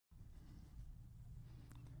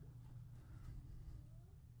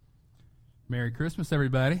Merry Christmas,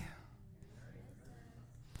 everybody.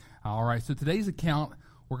 All right, so today's account,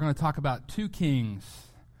 we're going to talk about two kings,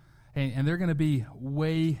 and they're going to be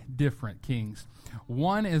way different kings.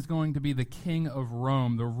 One is going to be the king of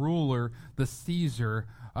Rome, the ruler, the Caesar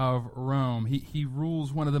of Rome. He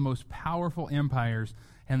rules one of the most powerful empires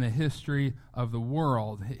in the history of the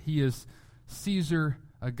world. He is Caesar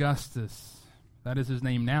Augustus. That is his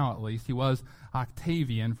name now, at least. He was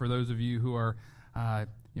Octavian, for those of you who are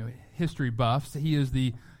history buffs. He was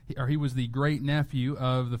the great nephew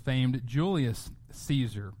of the famed Julius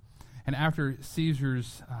Caesar. And after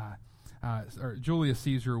Julius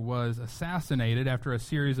Caesar was assassinated after a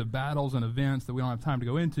series of battles and events that we don't have time to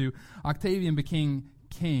go into, Octavian became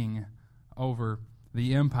king over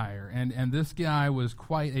the empire. And this guy was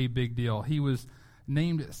quite a big deal. He was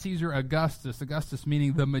named Caesar Augustus, Augustus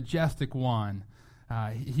meaning the Majestic One.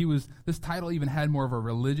 This title even had more of a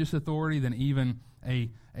religious authority than even a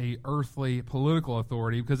earthly political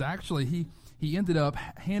authority, because actually he ended up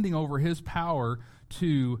handing over his power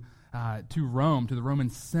to Rome, to the Roman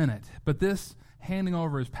Senate. But this handing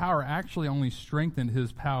over his power actually only strengthened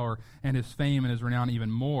his power and his fame and his renown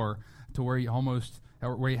even more, to where he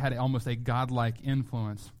had almost a godlike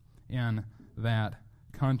influence in that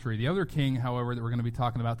country. The other king, however, that we're going to be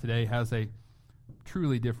talking about today has a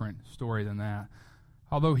truly different story than that.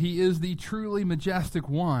 Although he is the truly majestic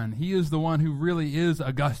one, he is the one who really is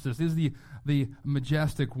Augustus, is the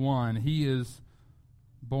majestic one. He is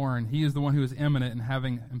born, he is the one who is eminent and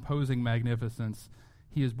having imposing magnificence.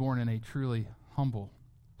 He is born in a truly humble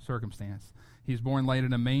circumstance. He is born laid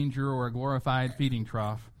in a manger or a glorified feeding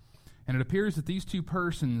trough. And it appears that these two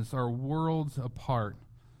persons are worlds apart.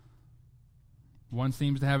 One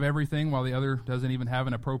seems to have everything, while the other doesn't even have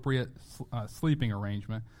an appropriate sleeping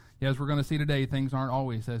arrangement. As we're going to see today, things aren't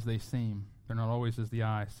always as they seem. They're not always as the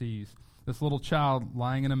eye sees. This little child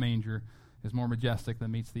lying in a manger is more majestic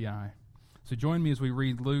than meets the eye. So join me as we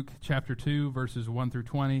read Luke chapter 2, verses 1 through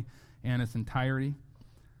 20 in its entirety.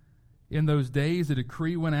 In those days, a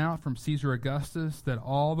decree went out from Caesar Augustus that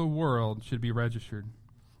all the world should be registered.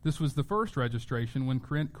 This was the first registration when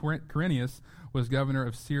Quirinius was governor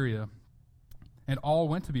of Syria. And all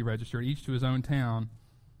went to be registered, each to his own town.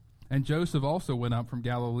 And Joseph also went up from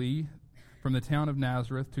Galilee, from the town of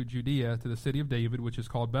Nazareth to Judea, to the city of David, which is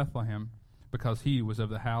called Bethlehem, because he was of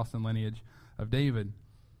the house and lineage of David,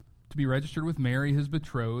 to be registered with Mary, his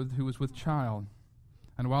betrothed, who was with child.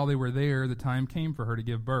 And while they were there, the time came for her to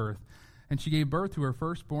give birth. And she gave birth to her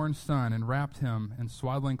firstborn son, and wrapped him in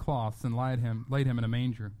swaddling cloths, and laid him in a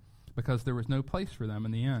manger, because there was no place for them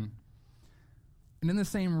in the inn. And in the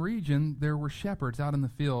same region there were shepherds out in the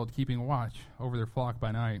field, keeping watch over their flock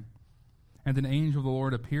by night. And an angel of the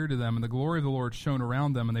Lord appeared to them, and the glory of the Lord shone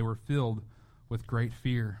around them, and they were filled with great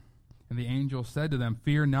fear. And the angel said to them,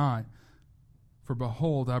 "Fear not, for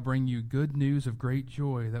behold, I bring you good news of great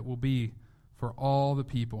joy that will be for all the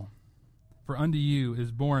people. For unto you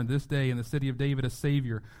is born this day in the city of David a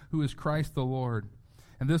Savior, who is Christ the Lord.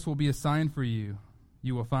 And this will be a sign for you.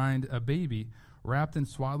 You will find a baby wrapped in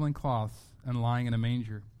swaddling cloths and lying in a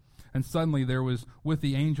manger." And suddenly there was with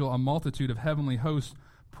the angel a multitude of heavenly hosts,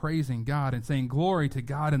 praising God and saying, "Glory to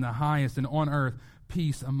God in the highest, and on earth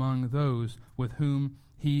peace among those with whom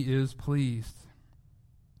he is pleased."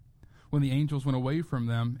 When the angels went away from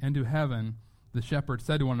them into heaven, the shepherds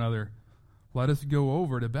said to one another, "Let us go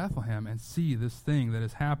over to Bethlehem and see this thing that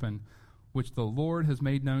has happened, which the Lord has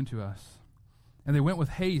made known to us." And they went with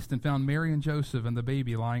haste and found Mary and Joseph and the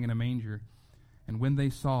baby lying in a manger. And when they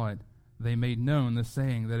saw it, they made known the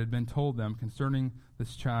saying that had been told them concerning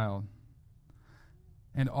this child.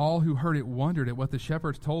 And all who heard it wondered at what the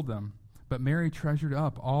shepherds told them. But Mary treasured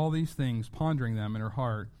up all these things, pondering them in her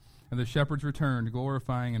heart. And the shepherds returned,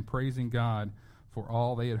 glorifying and praising God for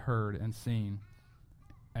all they had heard and seen,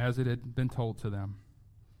 as it had been told to them.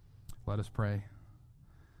 Let us pray.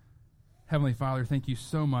 Heavenly Father, thank you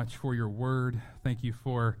so much for your word. Thank you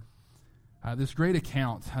for this great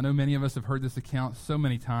account. I know many of us have heard this account so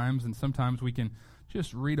many times, and sometimes we can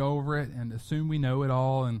just read over it and assume we know it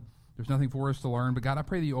all, and there's nothing for us to learn. But God, I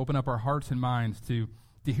pray that you open up our hearts and minds to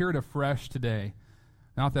hear it afresh today.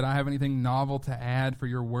 Not that I have anything novel to add, for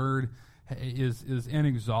your word is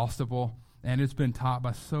inexhaustible, and it's been taught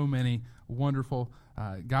by so many wonderful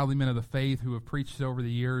godly men of the faith who have preached it over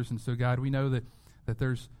the years. And so, God, we know that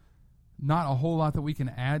there's not a whole lot that we can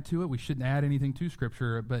add to it. We shouldn't add anything to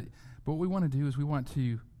Scripture, but what we want to do is we want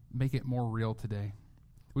to make it more real today.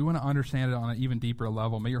 We want to understand it on an even deeper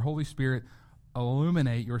level. May your Holy Spirit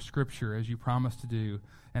illuminate your Scripture as you promised to do.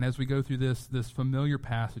 And as we go through this familiar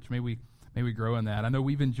passage, may we may we grow in that. I know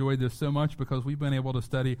we've enjoyed this so much because we've been able to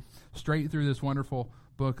study straight through this wonderful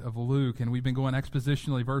book of Luke, and we've been going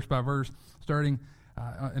expositionally, verse by verse, starting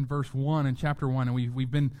in verse 1 in chapter 1, and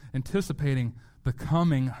we've been anticipating the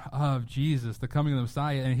coming of Jesus, the coming of the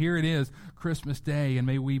Messiah, and here it is, Christmas Day, and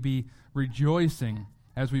may we be rejoicing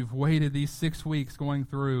as we've waited these 6 weeks going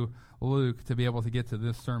through Luke to be able to get to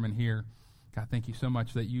this sermon here. God, thank you so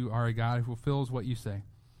much that you are a God who fulfills what you say.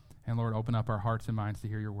 And Lord, open up our hearts and minds to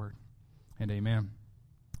hear your word. And amen.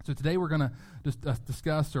 So today we're going to just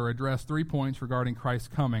discuss or address 3 points regarding Christ's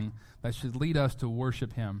coming that should lead us to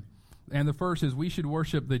worship him. And the first is we should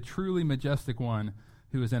worship the truly majestic one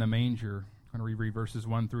who is in a manger. I'm going to reread verses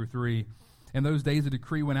 1 through 3. In those days, a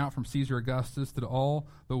decree went out from Caesar Augustus that all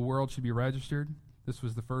the world should be registered. This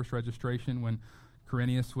was the first registration when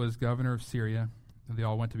Quirinius was governor of Syria, and they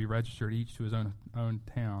all went to be registered, each to his own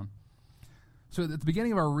town. So at the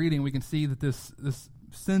beginning of our reading, we can see that this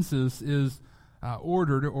census is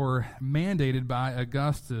ordered or mandated by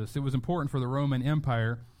Augustus. It was important for the Roman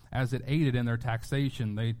Empire as it aided in their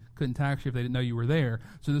taxation. They couldn't tax you if they didn't know you were there.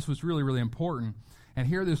 So this was really, really important. And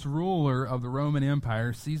here this ruler of the Roman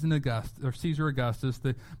Empire, Caesar Augustus,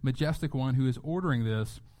 the majestic one who is ordering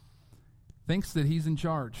this, thinks that he's in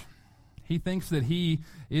charge. He thinks that he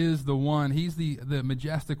is the one. He's the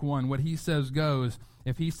majestic one. What he says goes.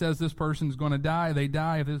 If he says this person's going to die, they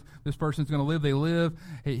die. If this person's going to live, they live.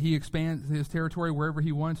 He expands his territory wherever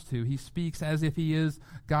he wants to. He speaks as if he is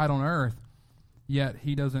God on earth. Yet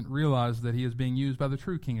he doesn't realize that he is being used by the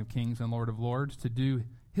true King of Kings and Lord of Lords to do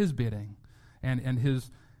his bidding. And his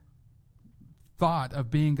thought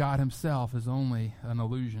of being God himself is only an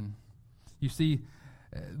illusion. You see,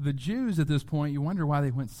 the Jews at this point, you wonder why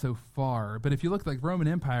they went so far. But if you look like Roman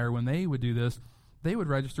Empire, when they would do this, they would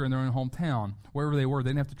register in their own hometown, wherever they were. They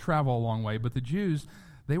didn't have to travel a long way. But the Jews,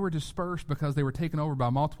 they were dispersed because they were taken over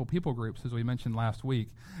by multiple people groups, as we mentioned last week.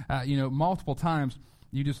 Multiple times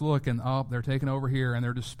you just look and, they're taken over here, and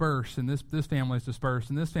they're dispersed, and this family is dispersed,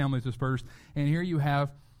 and this family is dispersed. And here you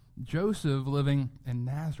have Joseph living in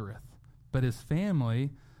Nazareth, but his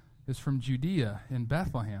family is from Judea in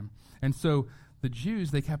Bethlehem. And so the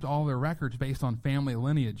Jews, they kept all their records based on family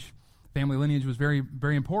lineage. Family lineage was very,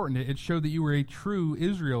 very important. It showed that you were a true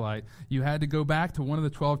Israelite. You had to go back to one of the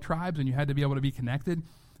 12 tribes, and you had to be able to be connected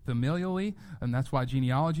familially, and that's why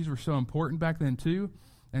genealogies were so important back then too.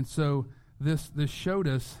 And so this showed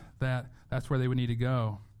us that that's where they would need to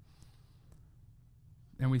go.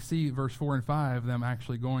 And we see verse 4 and 5, them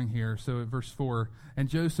actually going here. So at verse 4, and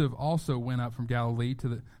Joseph also went up from Galilee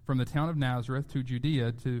from the town of Nazareth to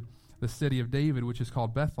Judea to the city of David, which is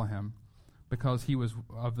called Bethlehem, because he was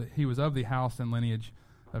of the house and lineage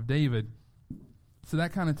of David. So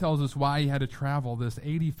that kind of tells us why he had to travel this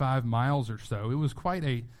 85 miles or so. It was quite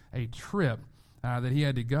a trip that he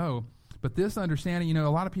had to go. But this understanding,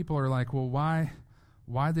 a lot of people are like, well,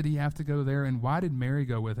 why did he have to go there, and why did Mary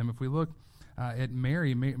go with him? If we look at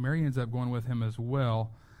Mary ends up going with him as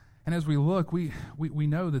well. And as we look, we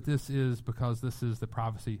know that this is because this is the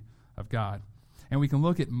prophecy of God. And we can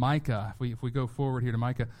look at Micah, if we go forward here to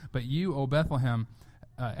Micah. But you, O Bethlehem,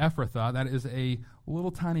 Ephrathah, that is a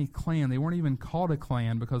little tiny clan. They weren't even called a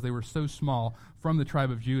clan because they were so small, from the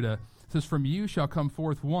tribe of Judah. It says, from you shall come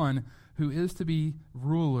forth one who is to be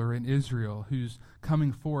ruler in Israel, whose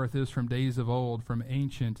coming forth is from days of old, from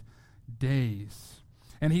ancient days.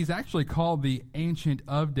 And he's actually called the Ancient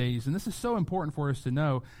of Days. And this is so important for us to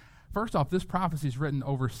know. First off, this prophecy is written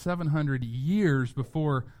over 700 years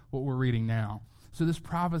before what we're reading now. So this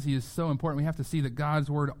prophecy is so important. We have to see that God's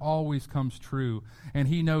word always comes true. And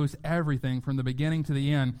he knows everything from the beginning to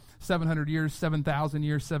the end. 700 years, 7,000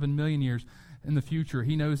 years, 7 million years in the future.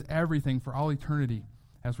 He knows everything for all eternity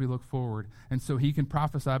as we look forward. And so he can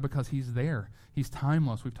prophesy because he's there. He's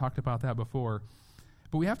timeless. We've talked about that before.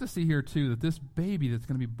 But we have to see here, too, that this baby that's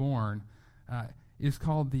going to be born is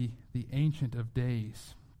called the Ancient of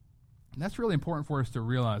Days. And that's really important for us to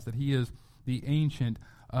realize that he is the Ancient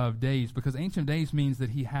of Days, because Ancient of Days means that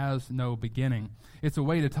he has no beginning. It's a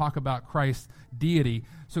way to talk about Christ's deity.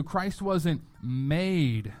 So Christ wasn't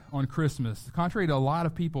made on Christmas. Contrary to a lot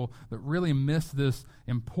of people that really miss this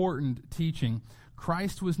important teaching,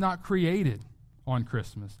 Christ was not created on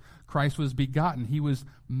Christmas. Christ was begotten. He was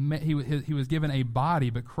given a body,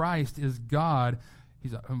 but Christ is God.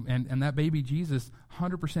 And that baby Jesus,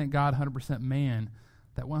 100% God, 100% man.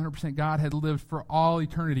 That 100% God had lived for all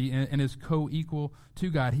eternity and is co-equal to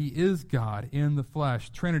God. He is God in the flesh.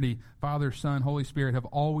 Trinity, Father, Son, Holy Spirit have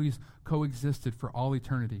always coexisted for all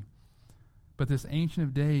eternity. But this Ancient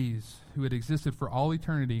of Days, who had existed for all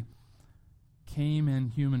eternity, came in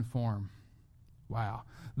human form. Wow.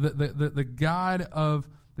 The God of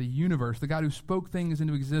the universe, the God who spoke things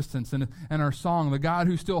into existence, and our song, the God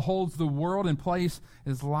who still holds the world in place,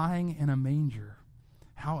 is lying in a manger.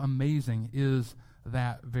 How amazing is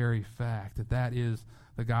that very fact, that is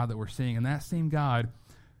the God that we're seeing. And that same God,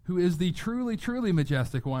 who is the truly, truly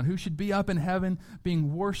majestic one, who should be up in heaven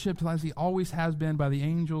being worshipped as he always has been by the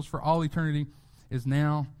angels for all eternity, is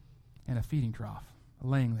now in a feeding trough,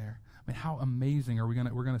 laying there. I mean, how amazing are we're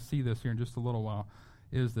going to see this here in just a little while,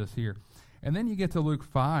 is this here. And then you get to Luke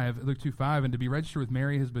 2:5, and to be registered with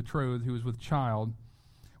Mary, his betrothed, who was with child.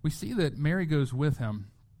 We see that Mary goes with him.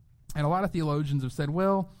 And a lot of theologians have said,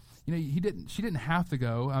 well, she didn't have to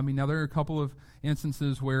go. I mean, now there are a couple of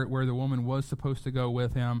instances where the woman was supposed to go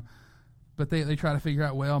with him, but they try to figure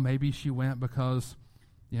out, well, maybe she went because,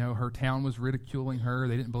 her town was ridiculing her.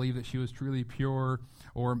 They didn't believe that she was truly pure,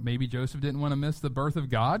 or maybe Joseph didn't want to miss the birth of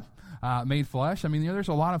God made flesh. I mean, there's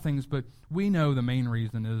a lot of things, but we know the main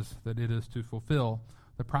reason is that it is to fulfill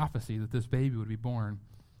the prophecy that this baby would be born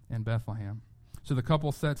in Bethlehem. So the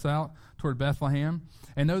couple sets out toward Bethlehem,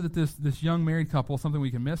 and know that this young married couple, something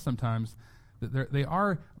we can miss sometimes, that they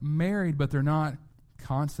are married, but they're not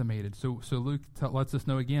consummated. So Luke lets us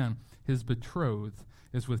know again, his betrothed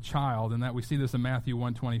is with child, and that we see this in Matthew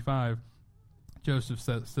 1:25. Joseph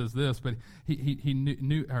says this, but he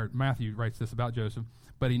knew, or Matthew writes this about Joseph,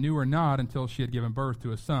 but he knew her not until she had given birth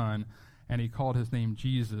to a son, and he called his name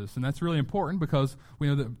Jesus. And that's really important because we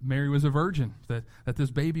know that Mary was a virgin, that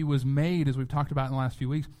this baby was made, as we've talked about in the last few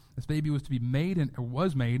weeks. This baby was to be made,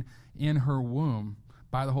 was made in her womb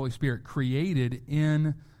by the Holy Spirit, created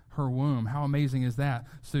in her womb. How amazing is that?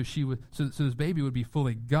 So this baby would be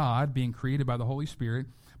fully God, being created by the Holy Spirit,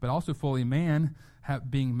 but also fully man,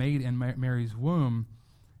 being made in Mary's womb.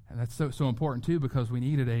 And that's so important too, because we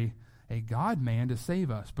needed a God-man to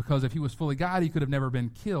save us. Because if he was fully God, he could have never been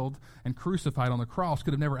killed and crucified on the cross,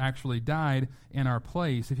 could have never actually died in our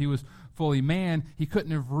place. If he was fully man, he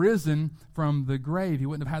couldn't have risen from the grave. He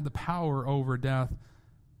wouldn't have had the power over death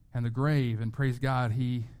and the grave. And praise God,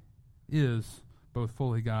 he is both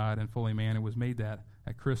fully God and fully man, and was made that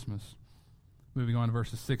at Christmas. Moving on to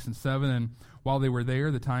verses 6 and 7, and while they were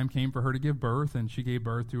there, the time came for her to give birth, and she gave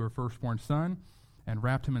birth to her firstborn son, and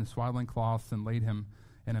wrapped him in swaddling cloths, and laid him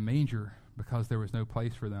in a manger, because there was no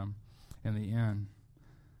place for them in the inn.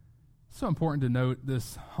 It's so important to note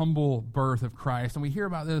this humble birth of Christ, and we hear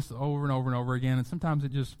about this over and over and over again, and sometimes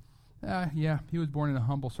it just, he was born in a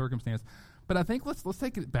humble circumstance. But I think let's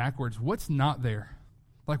take it backwards. What's not there?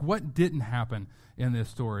 Like, what didn't happen in this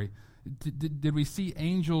story? Did we see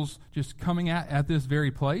angels just coming at this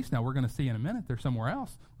very place? Now, we're going to see in a minute they're somewhere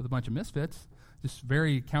else with a bunch of misfits. Just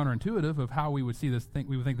very counterintuitive of how we would see this.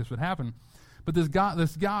 We would think this would happen. But this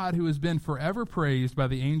God who has been forever praised by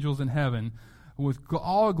the angels in heaven, with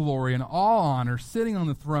all glory and all honor, sitting on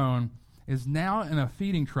the throne, is now in a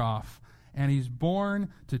feeding trough, and he's born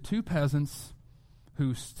to two peasants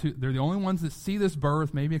they're the only ones that see this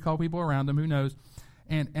birth, maybe a couple people around them, who knows,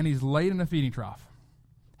 and he's laid in a feeding trough.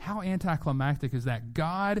 How anticlimactic is that?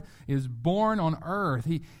 God is born on earth.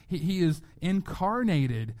 He is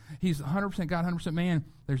incarnated. He's 100% God, 100% man.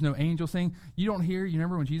 There's no angel saying, you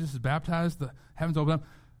remember when Jesus is baptized, the heavens open up,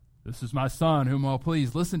 this is my son whom I'll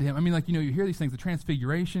please, listen to him. I mean, you hear these things, the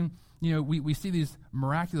transfiguration, we see these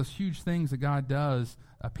miraculous, huge things that God does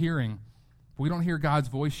appearing. But we don't hear God's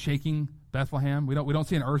voice shaking Bethlehem. We don't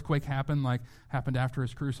see an earthquake happen like happened after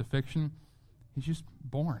his crucifixion. He's just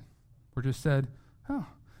born. We're just said,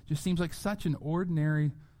 just seems like such an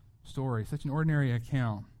ordinary story, such an ordinary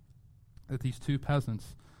account that these two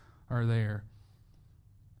peasants are there.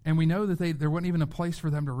 And we know that there wasn't even a place for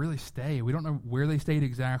them to really stay. We don't know where they stayed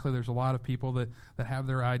exactly. There's a lot of people that have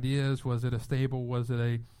their ideas. Was it a stable? Was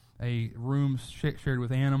it a room shared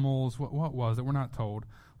with animals? What was it? We're not told.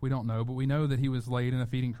 We don't know. But we know that he was laid in a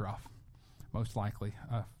feeding trough, most likely,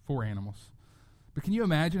 for animals. But can you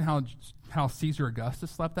imagine how Caesar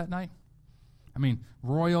Augustus slept that night? I mean,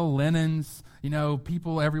 royal linens,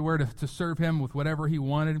 people everywhere to serve him with whatever he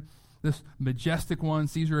wanted. This majestic one,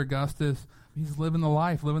 Caesar Augustus, he's living the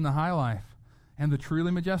life, living the high life. And the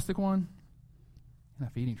truly majestic one, in a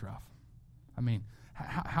feeding trough. I mean,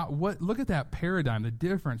 look at that paradigm, the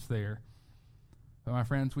difference there. But my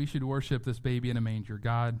friends, we should worship this baby in a manger,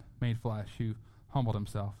 God made flesh, who humbled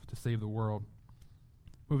himself to save the world.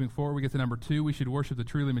 Moving forward, we get to number 2. We should worship the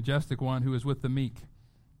truly majestic one who is with the meek.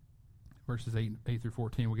 Verses 8 through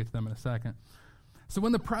 14. We'll get to them in a second. So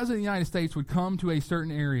when the President of the United States would come to a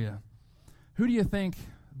certain area, who do you think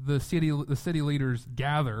the city leaders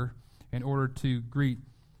gather in order to greet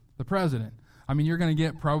the president? I mean, you're going to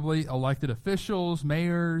get probably elected officials,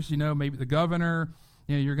 mayors, maybe the governor,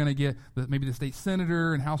 You're going to get maybe the state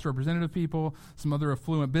senator and House representative people, some other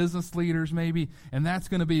affluent business leaders maybe, and that's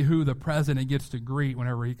going to be who the president gets to greet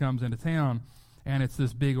whenever he comes into town. And it's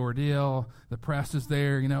this big ordeal. The press is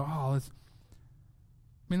there,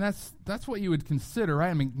 that's what you would consider, right?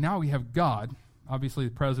 I mean, now we have God. Obviously,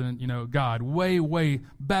 the president, God, way, way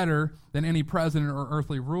better than any president or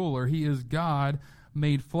earthly ruler. He is God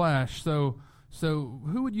made flesh. So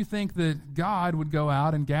who would you think that God would go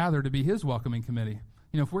out and gather to be his welcoming committee?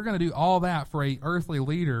 If we're going to do all that for a earthly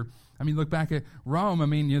leader, look back at Rome.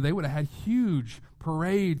 They would have had huge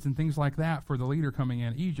parades and things like that for the leader coming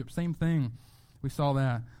in. Egypt, same thing. We saw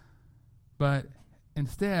that. But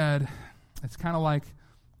instead, it's kind of like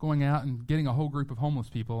going out and getting a whole group of homeless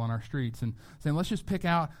people on our streets and saying, let's just pick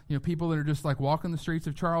out, people that are just like walking the streets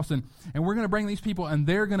of Charleston, and we're going to bring these people, and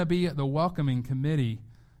they're going to be at the welcoming committee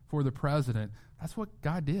for the president. That's what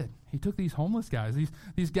God did. He took these homeless guys,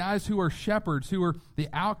 these guys who are shepherds, who are the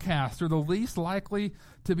outcasts, or the least likely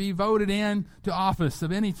to be voted in to office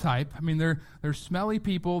of any type. They're smelly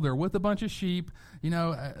people. They're with a bunch of sheep. I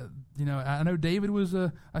know David was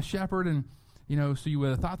a shepherd, and so you would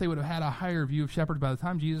have thought they would have had a higher view of shepherds. By the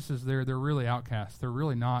time Jesus is there, they're really outcasts. They're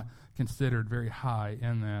really not considered very high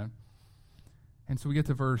in that. And so we get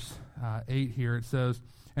to verse 8 here. It says,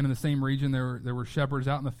 and in the same region there were shepherds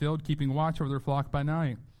out in the field keeping watch over their flock by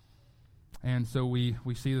night. And so we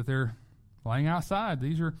see that they're lying outside.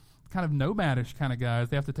 These are kind of nomadish kind of guys.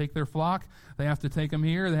 They have to take their flock. They have to take them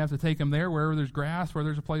here. They have to take them there, wherever there's grass, where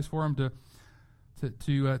there's a place for them to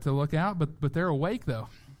look out. But they're awake, though.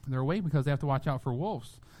 They're awake because they have to watch out for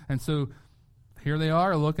wolves. And so here they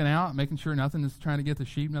are looking out, making sure nothing is trying to get the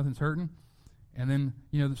sheep, nothing's hurting. And then,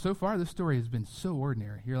 so far this story has been so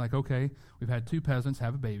ordinary. You're like, okay, we've had 2 peasants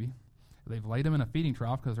have a baby. They've laid them in a feeding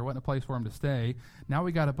trough because there wasn't a place for them to stay. Now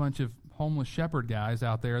we got a bunch of homeless shepherd guys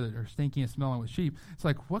out there that are stinky and smelling with sheep. It's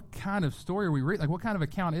like, what kind of story are we reading? Like, what kind of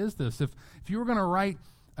account is this? If you were going to write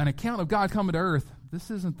an account of God coming to earth, this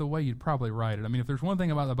isn't the way you'd probably write it. If there's one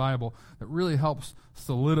thing about the Bible that really helps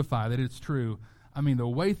solidify that it's true, the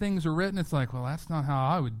way things are written, it's like, well, that's not how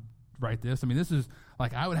I would write this. This is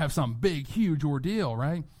like I would have some big, huge ordeal,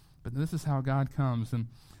 right? But this is how God comes. And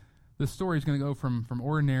this story is going to go from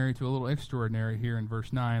ordinary to a little extraordinary here in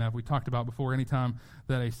verse 9. We talked about before, anytime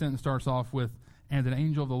that a sentence starts off with, and an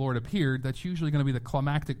angel of the Lord appeared, that's usually going to be the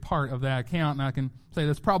climactic part of that account, and I can say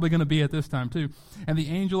that's probably going to be at this time too. And the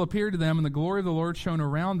angel appeared to them, and the glory of the Lord shone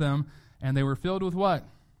around them, and they were filled with what?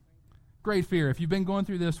 Great fear. If you've been going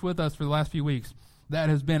through this with us for the last few weeks, that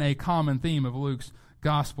has been a common theme of Luke's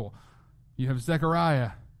gospel. You have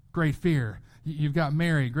Zechariah, great fear. You've got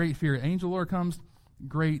Mary, great fear. Angel of the Lord comes,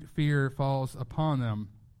 great fear falls upon them.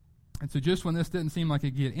 And so just when this didn't seem like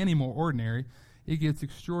it get any more ordinary, it gets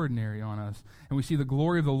extraordinary on us. And we see the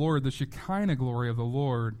glory of the Lord, the Shekinah glory of the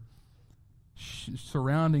Lord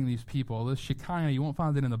surrounding these people. This Shekinah, you won't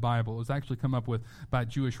find it in the Bible. It was actually come up with by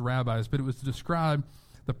Jewish rabbis, but it was to describe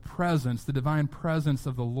the presence, the divine presence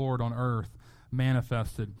of the Lord on earth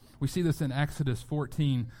manifested. We see this in Exodus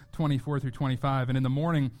 14:24-25. And in the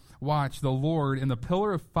morning watch, the Lord in the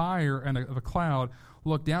pillar of fire and of a cloud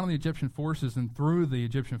looked down on the Egyptian forces and threw the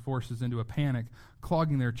Egyptian forces into a panic,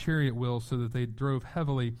 clogging their chariot wheels so that they drove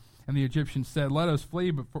heavily. And the Egyptians said, let us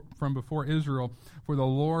flee from before Israel, for the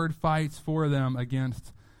Lord fights for them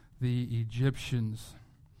against the Egyptians.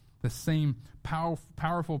 The same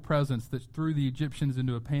powerful presence that threw the Egyptians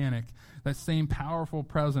into a panic, that same powerful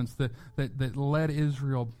presence that led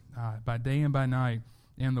Israel by day and by night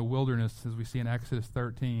in the wilderness, as we see in Exodus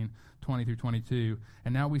 13:20-22.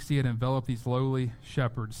 And now we see it envelop these lowly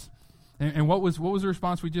shepherds. And what was the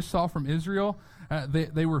response we just saw from Israel?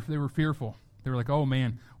 They were fearful. They were like, oh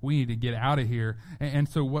man, we need to get out of here. And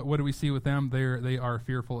so what do we see with them? They are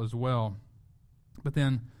fearful as well. But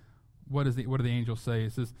then what do the angels say?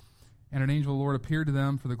 It says, and an angel of the Lord appeared to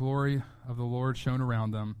them, for the glory of the Lord shone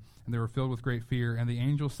around them, and they were filled with great fear. And the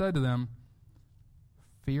angel said to them,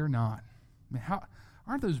 fear not.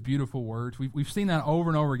 Aren't those beautiful words? We've seen that over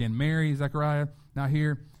and over again. Mary, Zechariah, now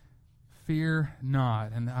here, fear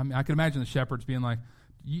not. And I can imagine the shepherds being like,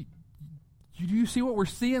 do you see what we're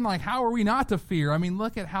seeing? Like, how are we not to fear?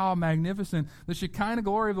 Look at how magnificent the Shekinah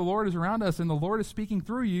glory of the Lord is around us, and the Lord is speaking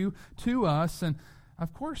through you to us. And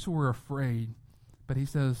of course we're afraid. But he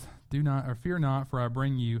says, do not, or fear not, for I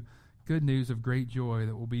bring you good news of great joy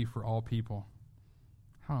that will be for all people.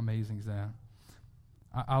 How amazing is that?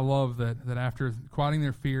 I love that after quieting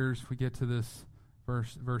their fears, we get to this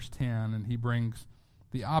verse 10, and he brings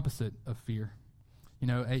the opposite of fear.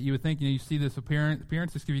 You would think, you see this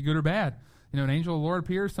appearance, this could be good or bad. An angel of the Lord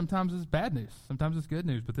appears, sometimes it's bad news, sometimes it's good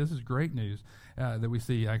news, but this is great news that we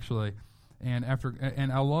see, actually. And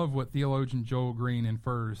I love what theologian Joel Green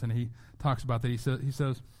infers, and he talks about that. He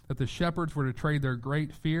says that the shepherds were to trade their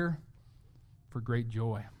great fear for great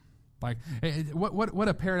joy. Like, what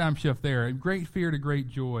a paradigm shift there. Great fear to great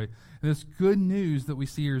joy. And this good news that we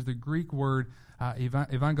see here is the Greek word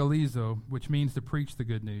evangelizo, which means to preach the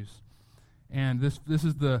good news. And this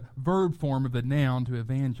is the verb form of the noun to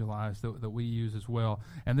evangelize that we use as well.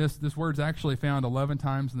 And this word's actually found 11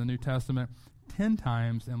 times in the New Testament, 10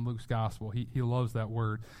 times in Luke's gospel. He loves that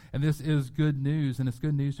word. And this is good news, and it's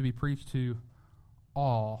good news to be preached to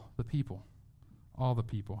all the people. All the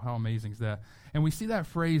people. How amazing is that? And we see that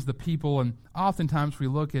phrase, the people, and oftentimes we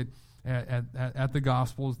look at the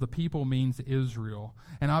Gospels, the people means Israel.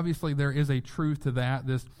 And obviously there is a truth to that.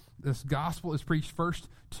 This gospel is preached first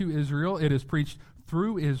to Israel. It is preached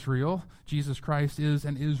through Israel. Jesus Christ is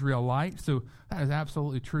an Israelite, so that is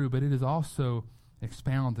absolutely true, but it is also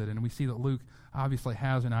expounded. And we see that Luke obviously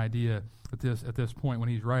has an idea at this point when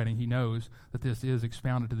he's writing. He knows that this is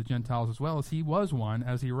expounded to the Gentiles as well, as he was one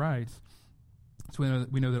as he writes. So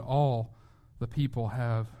we know that all the people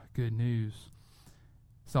have good news.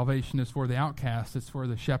 Salvation is for the outcasts. It's for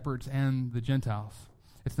the shepherds and the Gentiles.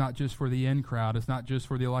 It's not just for the in crowd. It's not just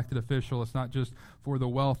for the elected official. It's not just for the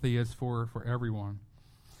wealthy. It's for everyone.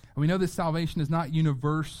 And we know that salvation is not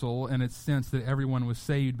universal in its sense that everyone was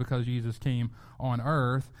saved because Jesus came on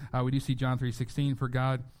earth. We do see John 3:16, for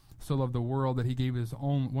God so loved the world that he gave his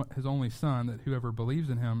only Son, that whoever believes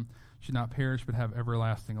in him should not perish but have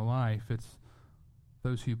everlasting life. It's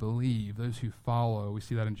those who believe, those who follow. We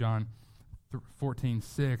see that in John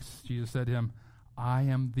 14:6. Jesus said to him, I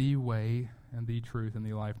am the way and the truth and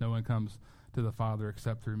the life. No one comes to the Father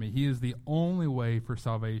except through me. He is the only way for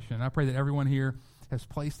salvation. I pray that everyone here has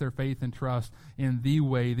placed their faith and trust in the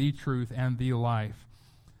way, the truth, and the life.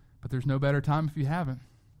 But there's no better time, if you haven't,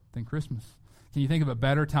 than Christmas. Can you think of a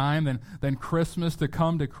better time than Christmas to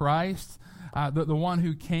come to Christ? The one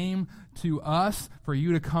who came to us, for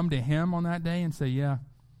you to come to him on that day and say, yeah,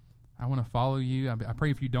 I want to follow you. I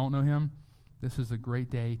pray if you don't know him, this is a great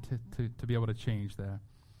day to be able to change that.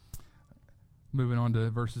 Moving on to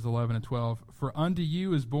verses 11 and 12. For unto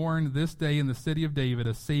you is born this day in the city of David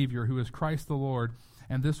a Savior, who is Christ the Lord,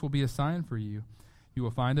 and this will be a sign for you. You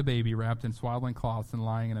will find a baby wrapped in swaddling cloths and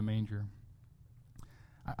lying in a manger.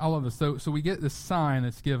 I love this. So we get this sign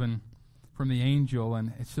that's given from the angel,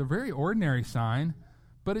 and it's a very ordinary sign,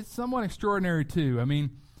 but it's somewhat extraordinary too. I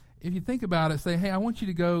mean, if you think about it, say, hey, I want you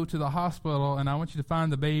to go to the hospital, and I want you to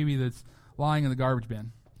find the baby that's lying in the garbage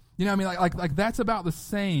bin. You know what I mean? Like that's about the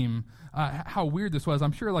same. How weird this was.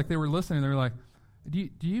 I'm sure like they were listening. They were like, do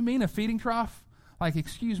you mean a feeding trough? Like,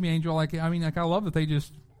 excuse me, angel. Like, I mean, like, I love that they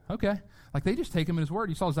just, okay. Like, they just take him at his word.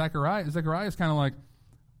 You saw Zechariah. Zechariah's kind of like,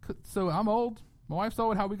 so I'm old. My wife's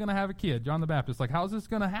old. How are we going to have a kid? John the Baptist. Like, how's this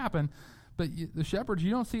going to happen? But the shepherds,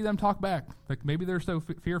 you don't see them talk back. Like, maybe they're so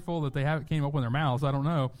fearful that they can't open their mouths. I don't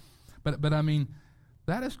know. But I mean,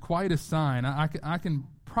 that is quite a sign. I can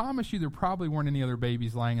promise you there probably weren't any other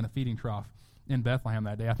babies lying in a feeding trough in Bethlehem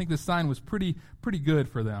that day. I think this sign was pretty good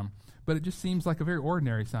for them. But it just seems like a very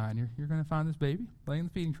ordinary sign. You're going to find this baby laying in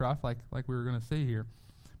the feeding trough like we were going to see here.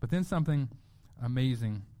 But then something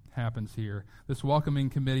amazing happens here. This welcoming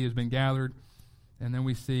committee has been gathered, and then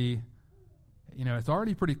we see, it's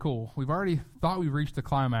already pretty cool. We've already thought we've reached the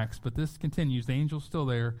climax, but this continues. The angel's still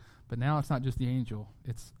there, but now it's not just the angel.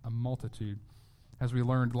 It's a multitude. As we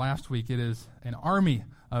learned last week, it is an army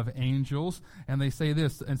of angels, and they say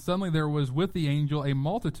this, and suddenly there was with the angel a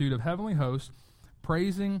multitude of heavenly hosts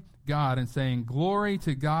praising God and saying, glory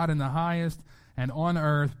to God in the highest, and on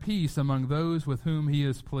earth peace among those with whom he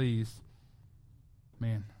is pleased.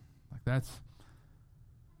 Man, like that's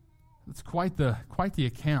quite the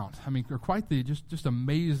account. I mean, or quite the just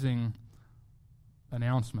amazing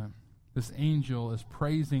announcement. This angel is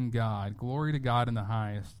praising God, glory to God in the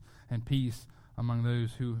highest, and peace among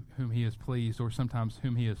those whom he is pleased, or sometimes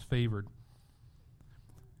whom he has favored.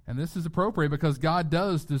 And this is appropriate because God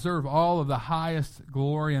does deserve all of the highest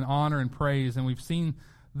glory and honor and praise, and we've seen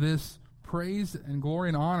this praise and glory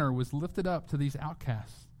and honor was lifted up to these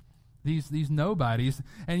outcasts, these nobodies,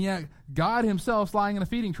 and yet God himself's lying in a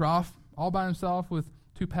feeding trough all by himself with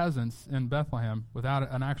two peasants in Bethlehem without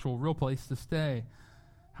an actual real place to stay.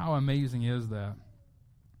 How amazing is that?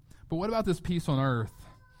 But what about this peace on earth?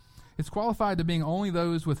 It's qualified to being only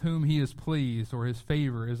those with whom he is pleased or his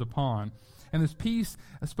favor is upon. And this peace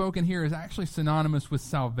spoken here is actually synonymous with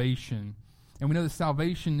salvation. And we know that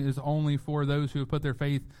salvation is only for those who have put their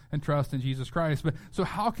faith and trust in Jesus Christ. But so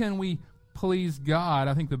how can we please God?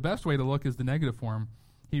 I think the best way to look is the negative form,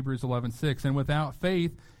 Hebrews 11:6. And without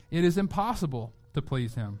faith, it is impossible to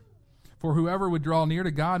please him. For whoever would draw near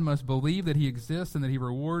to God must believe that he exists and that he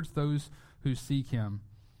rewards those who seek him.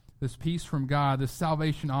 This peace from God, this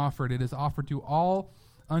salvation offered, it is offered to all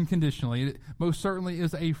unconditionally. It most certainly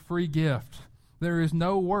is a free gift. There is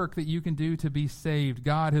no work that you can do to be saved.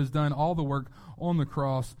 God has done all the work on the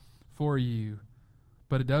cross for you.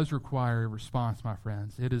 But it does require a response, my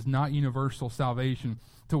friends. It is not universal salvation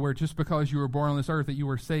to where just because you were born on this earth that you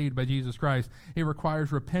were saved by Jesus Christ. It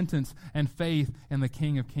requires repentance and faith in the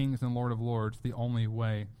King of Kings and Lord of Lords, the only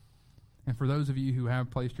way. And for those of you who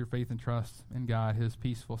have placed your faith and trust in God, his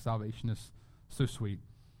peaceful salvation is so sweet.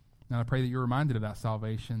 Now I pray that you're reminded of that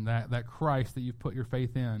salvation, that Christ that you've put your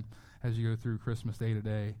faith in as you go through Christmas Day to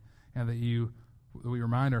day, and that we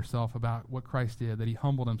remind ourselves about what Christ did, that he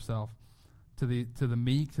humbled himself to the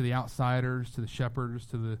meek, to the outsiders, to the shepherds,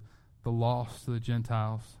 to the lost, to the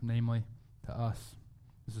Gentiles, namely to us.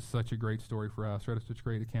 This is such a great story for us, right? It's such a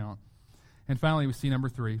great account. And finally, we see number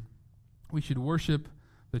 3. We should worship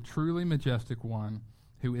the truly majestic one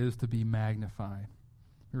who is to be magnified.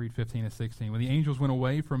 We read 15 and 16. When the angels went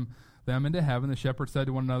away from them into heaven, the shepherds said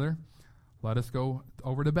to one another, "Let us go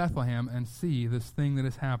over to Bethlehem and see this thing that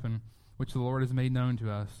has happened, which the Lord has made known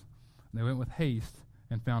to us." And they went with haste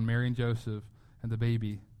and found Mary and Joseph and the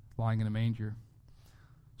baby lying in a manger.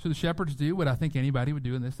 So the shepherds do what I think anybody would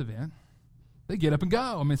do in this event. They get up and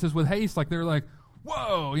go. I mean, it says with haste, like they're like,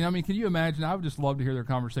 whoa. Can you imagine? I would just love to hear their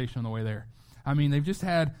conversation on the way there. I mean, they've just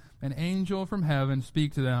had an angel from heaven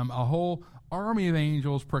speak to them. A whole army of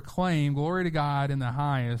angels proclaim glory to God in the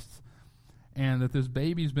highest, and that this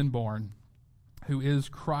baby's been born, who is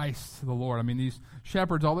Christ the Lord. I mean, these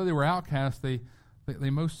shepherds, although they were outcasts, they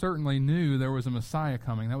most certainly knew there was a Messiah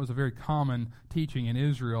coming. That was a very common teaching in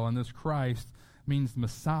Israel, and this Christ means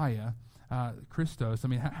Messiah, Christos. I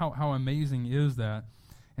mean, how amazing is that?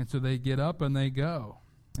 And so they get up and they go.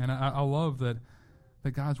 And I love that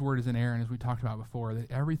God's word is inerrant, as we talked about before,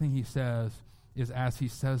 that everything he says is as he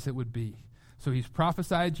says it would be. So he's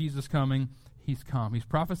prophesied Jesus coming, he's come. He's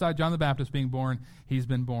prophesied John the Baptist being born, he's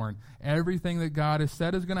been born. Everything that God has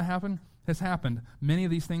said is going to happen has happened. Many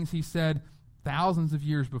of these things he said thousands of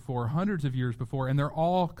years before, hundreds of years before, and they're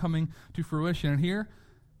all coming to fruition. And here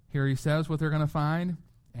he says what they're going to find,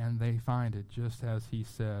 and they find it just as he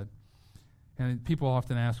said. And people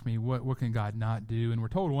often ask me, what can God not do? And we're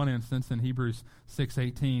told one instance in Hebrews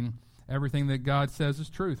 6:18, everything that God says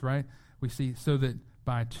is truth, right? We see, so that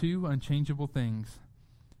by 2 unchangeable things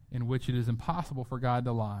in which it is impossible for God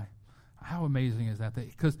to lie. How amazing is that?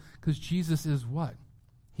 Because Jesus is what?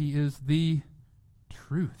 He is the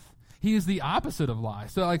truth. He is the opposite of lie.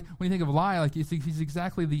 So like when you think of lie, like he's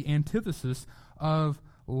exactly the antithesis of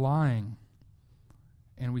lying.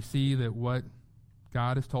 And we see that what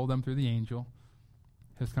God has told them through the angel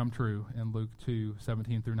has come true in Luke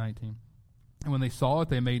 2:17 through 19. And when they saw it,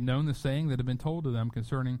 they made known the saying that had been told to them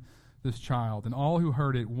concerning this child. And all who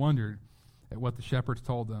heard it wondered at what the shepherds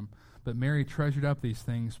told them. But Mary treasured up these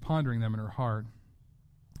things, pondering them in her heart.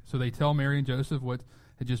 So they tell Mary and Joseph what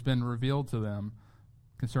had just been revealed to them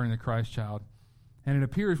concerning the Christ child. And it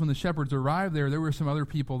appears when the shepherds arrived there were some other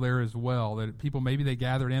people there as well. That people, maybe they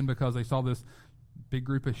gathered in because they saw this big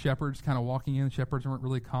group of shepherds kind of walking in. Shepherds weren't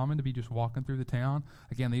really common to be just walking through the town.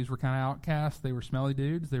 Again, these were kind of outcasts. They were smelly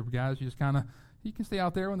dudes. They were guys who just kind of, you can stay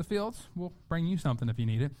out there in the fields. We'll bring you something if you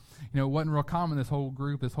need it. It wasn't real common, this whole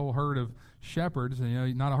group, this whole herd of shepherds.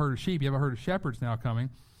 Not a herd of sheep. You have a herd of shepherds now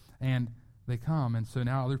coming. And they come. And so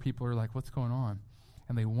now other people are like, what's going on?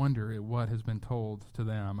 And they wonder at what has been told to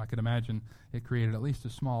them. I could imagine it created at least a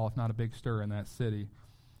small, if not a big stir in that city.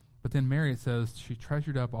 But then Mary, it says, she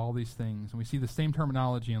treasured up all these things. And we see the same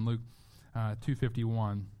terminology in Luke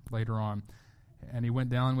 2:51 later on. And he went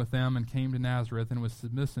down with them and came to Nazareth and was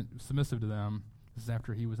submissive to them. This is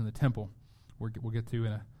after he was in the temple. We'll get to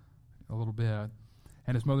in a little bit.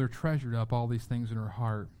 And his mother treasured up all these things in her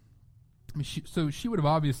heart. I mean, she would have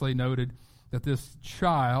obviously noted that this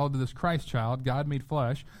child, this Christ child, God made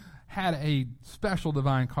flesh, had a special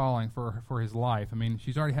divine calling for his life. I mean,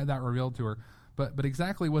 she's already had that revealed to her. But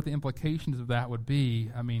exactly what the implications of that would be,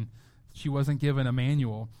 I mean, she wasn't given a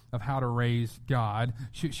manual of how to raise God.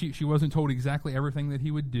 She wasn't told exactly everything that he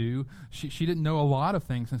would do. She didn't know a lot of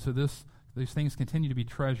things, and so these things continue to be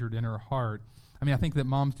treasured in her heart. I mean, I think that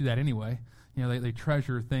moms do that anyway. They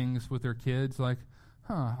treasure things with their kids, like,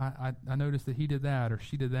 I noticed that he did that or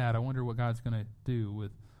she did that. I wonder what God's going to do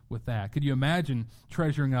with that. Could you imagine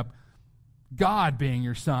treasuring up God being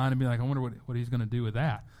your son and be like, I wonder what he's going to do with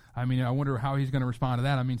that? I mean, I wonder how he's going to respond to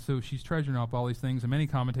that. I mean, so she's treasuring up all these things, and many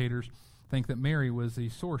commentators think that Mary was a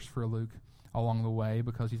source for Luke along the way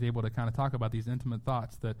because he's able to kind of talk about these intimate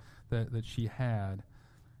thoughts that she had.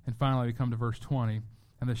 And finally, we come to verse 20.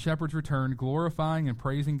 And the shepherds returned, glorifying and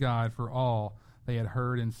praising God for all they had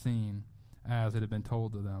heard and seen, as it had been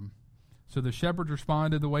told to them. So the shepherds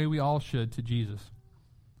responded the way we all should to Jesus.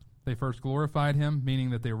 They first glorified him,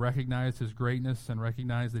 meaning that they recognized his greatness and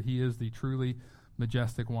recognized that he is the truly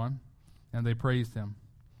majestic one. And they praised him,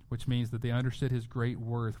 which means that they understood his great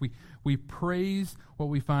worth. We praise what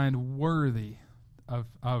we find worthy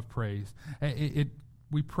of praise.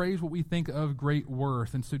 We praise what we think of great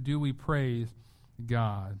worth, and so do we praise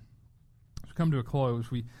God. To come to a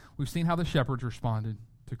close, we've seen how the shepherds responded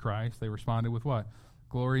to Christ. They responded with what?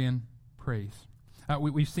 Glory and praise.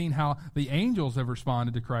 We've seen how the angels have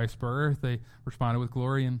responded to Christ's birth. They responded with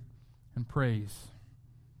glory and praise.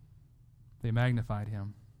 They magnified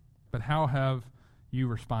him. But how have you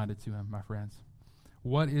responded to him, my friends?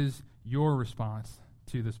 What is your response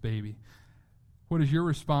to this baby? What is your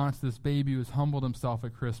response to this baby who has humbled himself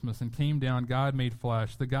at Christmas and came down, God made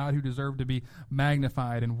flesh, the God who deserved to be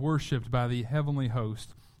magnified and worshipped by the heavenly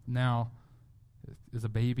host, now is a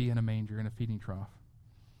baby in a manger in a feeding trough?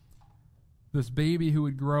 This baby who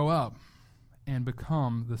would grow up and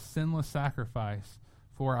become the sinless sacrifice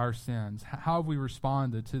for our sins. How have we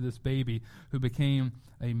responded to this baby who became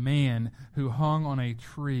a man who hung on a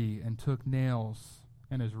tree and took nails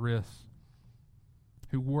in his wrists,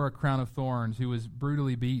 who wore a crown of thorns, who was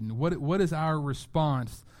brutally beaten? What is our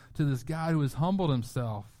response to this God who has humbled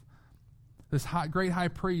himself, this great high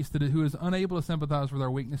priest who is unable to sympathize with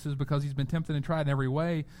our weaknesses because he's been tempted and tried in every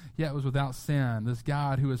way, yet was without sin? This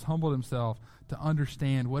God who has humbled himself to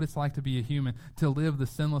understand what it's like to be a human, to live the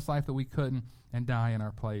sinless life that we couldn't, and die in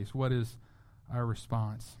our place. What is our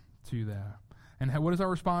response to that? And what is our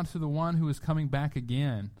response to the one who is coming back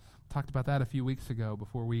again? We talked about that a few weeks ago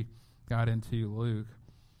before we got into Luke.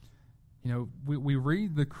 You know, we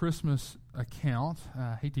read the Christmas account.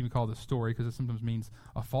 I hate to even call it a story because it sometimes means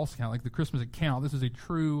a false account. Like the Christmas account, this is a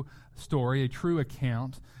true story, a true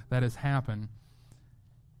account that has happened.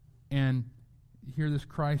 And here this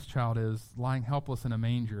Christ child is lying helpless in a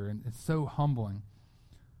manger, and it's so humbling.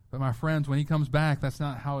 But my friends, when he comes back, that's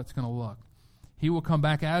not how it's going to look. He will come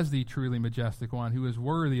back as the truly majestic one who is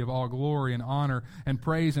worthy of all glory and honor and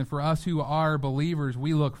praise. And for us who are believers,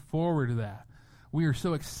 we look forward to that. We are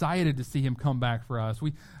so excited to see him come back for us.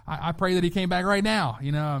 I pray that he came back right now.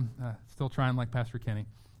 You know, I'm still trying like Pastor Kenny.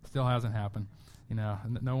 Still hasn't happened. You know,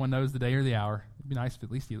 no one knows the day or the hour. It'd be nice if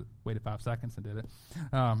at least he waited 5 seconds and did it.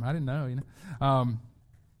 I didn't know, you know.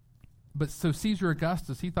 But so Caesar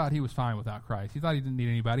Augustus, he thought he was fine without Christ. He thought he didn't need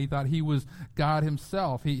anybody. He thought he was God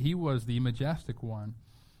himself. He was the majestic one.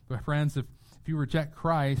 But friends, if you reject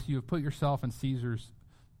Christ, you have put yourself in Caesar's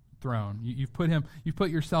throne. You've put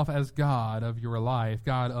yourself as God of your life,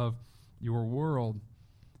 God of your world,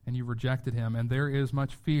 and you've rejected him. And there is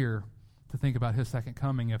much fear to think about his second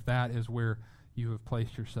coming if that is where you have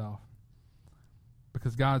placed yourself.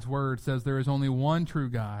 Because God's word says there is only one true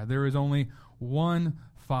God. There is only one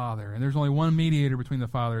Father. And there's only one mediator between the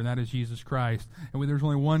Father, and that is Jesus Christ. And there's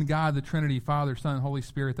only one God, the Trinity, Father, Son, and Holy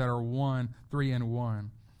Spirit, that are one, three in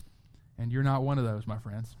one. And you're not one of those, my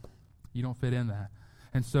friends. You don't fit in that.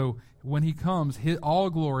 And so when he comes, all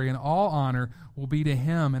glory and all honor will be to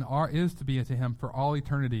him and is to be to him for all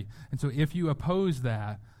eternity. And so if you oppose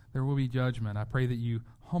that, there will be judgment. I pray that you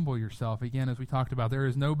humble yourself. Again, as we talked about, there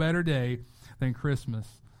is no better day than Christmas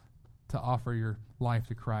to offer your life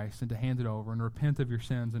to Christ and to hand it over and repent of your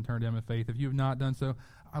sins and turn to him in faith. If you have not done so,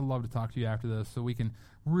 I'd love to talk to you after this so we can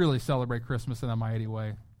really celebrate Christmas in a mighty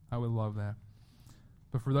way. I would love that.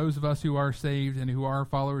 But for those of us who are saved and who are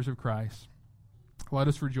followers of Christ, let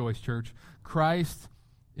us rejoice, church. Christ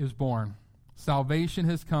is born. Salvation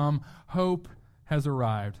has come. Hope has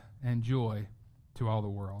arrived. And joy to all the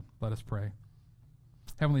world. Let us pray.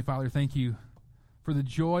 Heavenly Father, thank you for the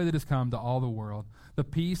joy that has come to all the world, the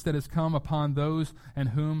peace that has come upon those in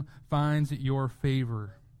whom finds your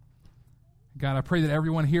favor. God, I pray that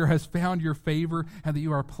everyone here has found your favor and that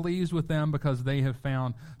you are pleased with them because they have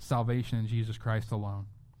found salvation in Jesus Christ alone.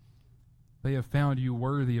 They have found you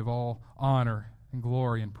worthy of all honor and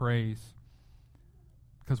glory and praise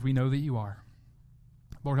because we know that you are.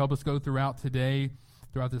 Lord, help us go throughout today,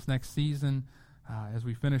 throughout this next season, as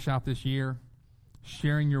we finish out this year,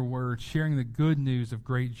 sharing your word, sharing the good news of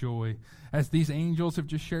great joy. As these angels have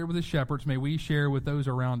just shared with the shepherds, may we share with those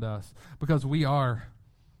around us because we are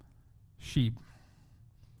sheep.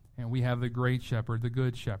 And we have the great shepherd, the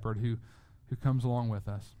good shepherd who comes along with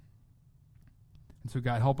us. And so,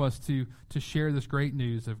 God, help us to share this great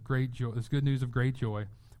news of great joy, this good news of great joy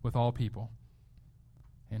with all people.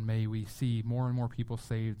 And may we see more and more people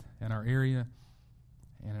saved in our area,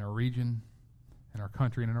 and in our region, in our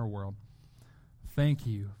country, and in our world. Thank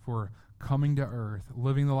you for coming to earth,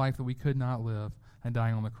 living the life that we could not live, and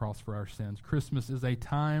dying on the cross for our sins. Christmas is a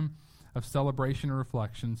time of celebration and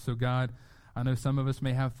reflection. So God, I know some of us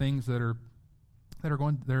may have things that are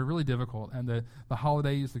really difficult, and the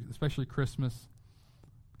holidays, especially Christmas,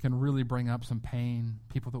 can really bring up some pain,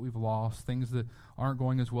 people that we've lost, things that aren't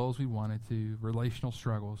going as well as we wanted to, relational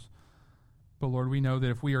struggles. But Lord, we know that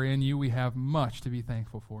if we are in you, we have much to be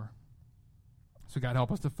thankful for. So God,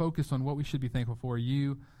 help us to focus on what we should be thankful for,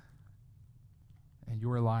 you and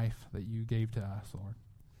your life that you gave to us, Lord.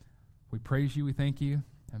 We praise you, we thank you,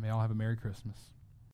 and may all have a Merry Christmas.